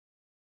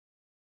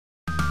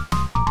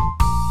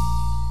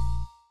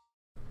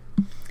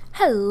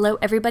Hello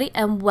everybody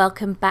and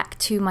welcome back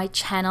to my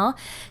channel.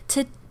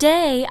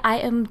 Today I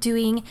am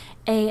doing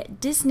a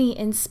Disney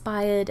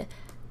inspired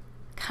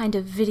kind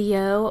of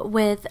video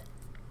with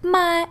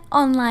my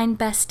online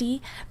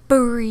bestie,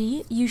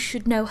 Brie. You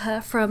should know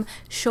her from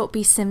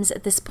Shortbeesims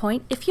at this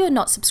point. If you're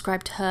not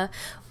subscribed to her,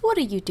 what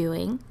are you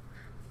doing?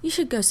 You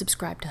should go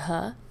subscribe to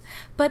her.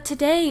 But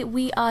today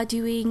we are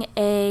doing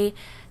a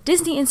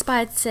Disney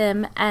inspired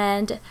sim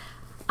and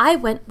I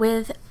went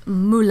with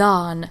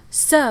Mulan.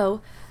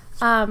 So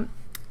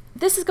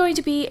this is going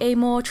to be a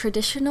more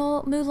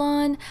traditional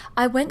Mulan.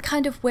 I went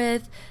kind of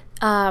with,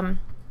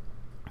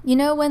 you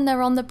know, when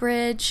they're on the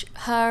bridge,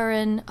 her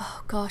and,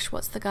 oh gosh,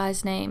 what's the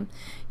guy's name?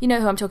 You know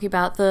who I'm talking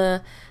about,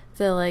 the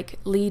like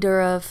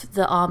leader of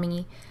the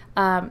army.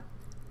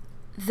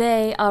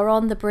 They are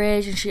on the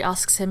bridge and she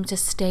asks him to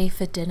stay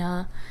for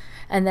dinner.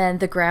 And then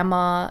the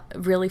grandma,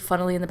 really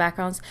funnily in the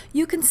background,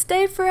 "You can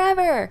stay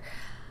forever."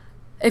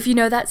 If you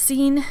know that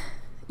scene,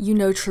 you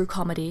know true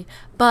comedy.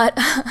 But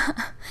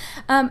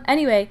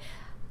anyway,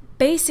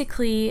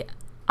 basically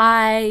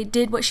I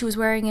did what she was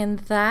wearing in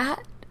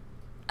that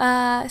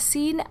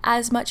scene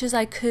as much as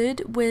I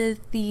could with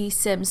the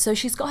Sims. So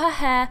she's got her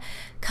hair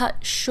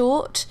cut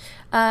short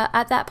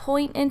at that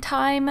point in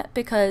time,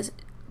 because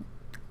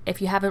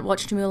if you haven't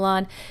watched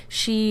Mulan,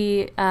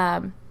 she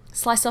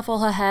sliced off all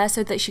her hair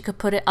so that she could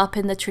put it up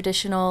in the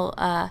traditional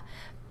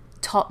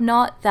top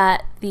knot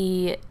that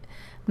the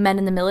men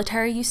in the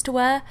military used to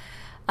wear.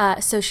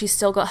 So she's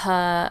still got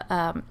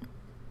her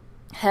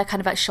hair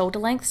kind of at shoulder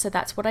length, so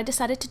that's what I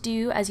decided to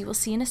do, as you will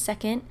see in a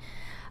second.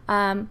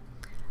 I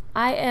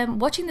am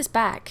watching this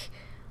back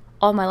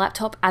on my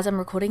laptop as I'm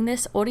recording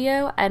this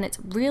audio, and it's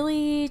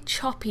really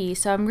choppy,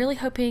 so I'm really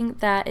hoping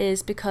that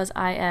is because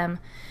I am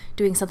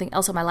doing something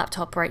else on my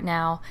laptop right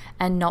now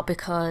and not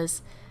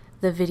because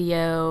the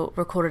video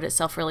recorded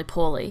itself really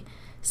poorly.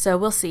 So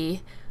we'll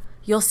see.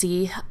 You'll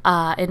see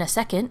in a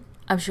second,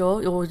 I'm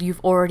sure, or you've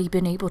already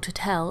been able to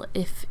tell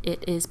if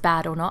it is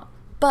bad or not.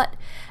 But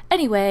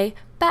anyway,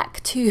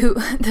 back to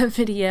the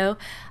video.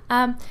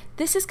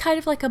 This is kind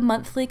of like a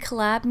monthly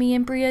collab me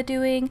and Brie are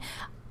doing.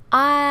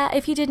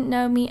 If you didn't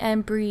know, me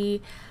and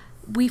Brie,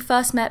 we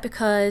first met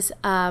because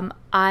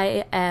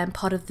I am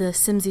part of the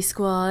Simsy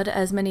squad,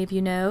 as many of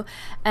you know,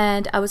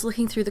 and I was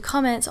looking through the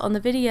comments on the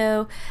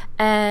video,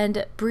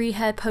 and Brie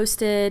had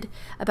posted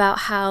about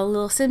how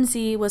Lil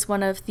Simsy was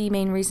one of the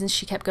main reasons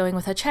she kept going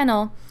with her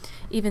channel,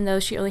 even though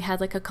she only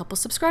had like a couple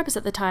subscribers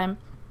at the time.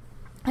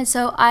 And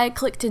so I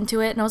clicked into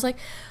it and I was like,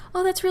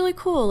 oh, that's really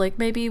cool, like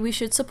maybe we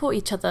should support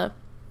each other.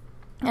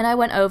 And I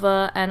went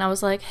over and I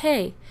was like,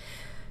 hey,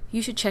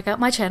 you should check out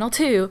my channel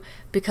too,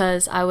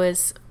 because I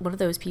was one of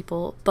those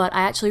people, but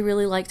I actually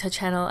really liked her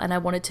channel and I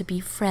wanted to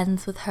be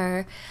friends with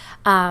her.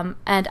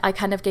 And I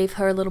kind of gave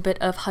her a little bit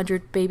of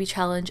 100 baby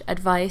challenge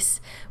advice,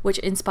 which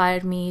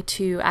inspired me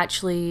to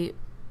actually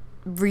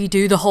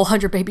redo the whole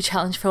 100 baby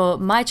challenge for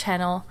my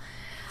channel.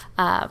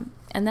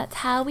 And that's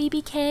how we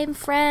became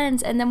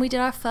friends. And then we did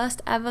our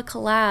first ever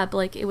collab.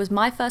 Like, it was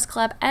my first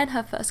collab and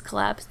her first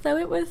collab, so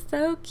it was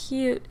so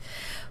cute.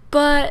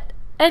 But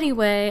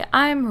anyway,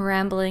 I'm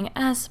rambling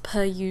as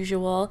per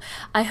usual.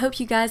 I hope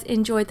you guys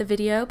enjoyed the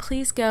video.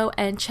 Please go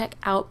and check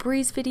out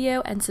Brie's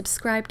video and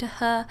subscribe to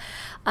her.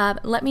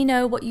 Let me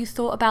know what you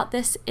thought about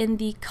this in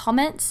the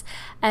comments.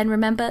 And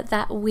remember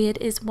that weird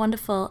is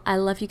wonderful. I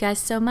love you guys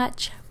so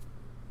much.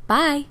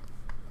 Bye!